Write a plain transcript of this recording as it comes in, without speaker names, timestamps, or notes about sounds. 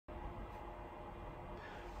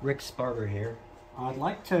Rick Sparber here. I'd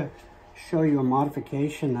like to show you a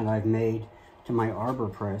modification that I've made to my arbor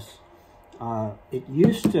press. It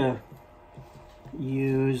used to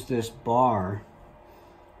use this bar,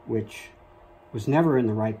 which was never in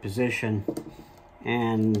the right position,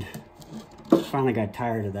 and finally got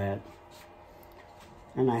tired of that.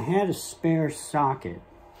 And I had a spare socket.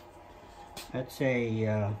 That's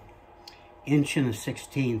a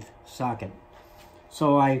 1/16" socket.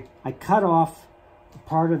 So I cut off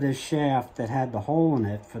part of this shaft that had the hole in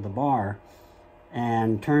it for the bar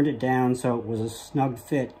and turned it down so it was a snug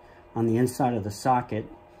fit on the inside of the socket.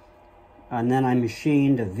 And then I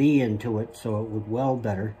machined a V into it so it would weld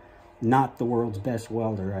better. Not the world's best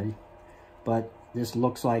welder, but this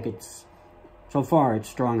looks like so far it's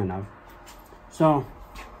strong enough. So,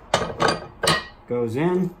 goes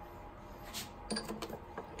in,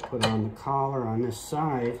 put on the collar on this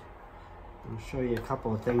side. I'll show you a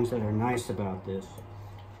couple of things that are nice about this.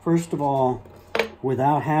 First of all,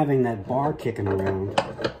 without having that bar kicking around,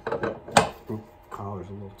 collar's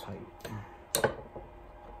a little tight.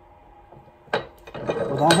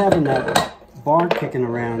 Without having that bar kicking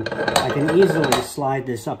around, I can easily slide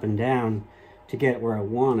this up and down to get where I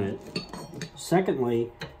want it.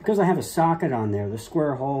 Secondly, because I have a socket on there, the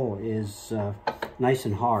square hole is nice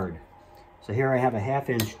and hard. So here I have a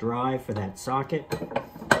 1/2" drive for that socket.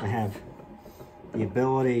 I have the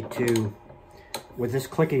ability to, with this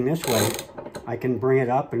clicking this way, I can bring it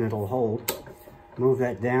up and it'll hold. Move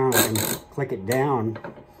that down, I can click it down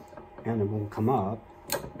and it will come up.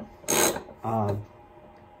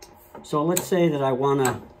 So let's say that I want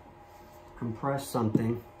to compress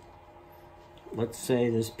something. Let's say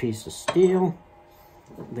this piece of steel.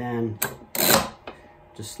 Then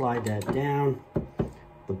just slide that down.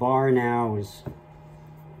 The bar now is,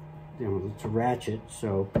 it's a ratchet,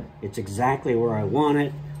 so it's exactly where I want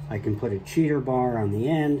it. I can put a cheater bar on the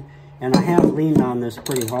end, and I have leaned on this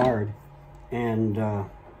pretty hard and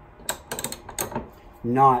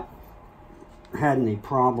not had any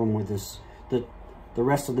problem with this. The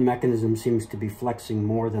rest of the mechanism seems to be flexing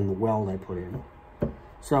more than the weld I put in.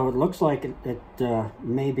 So it looks like it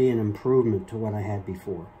may be an improvement to what I had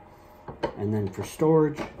before. And then for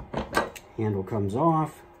storage, handle comes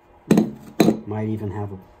off. Might even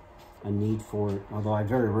have a need for it, although I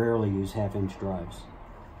very rarely use 1/2" drives.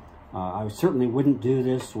 I certainly wouldn't do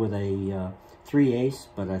this with a 3/8,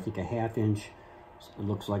 but I think a 1/2" it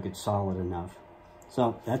looks like it's solid enough.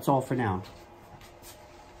 So that's all for now.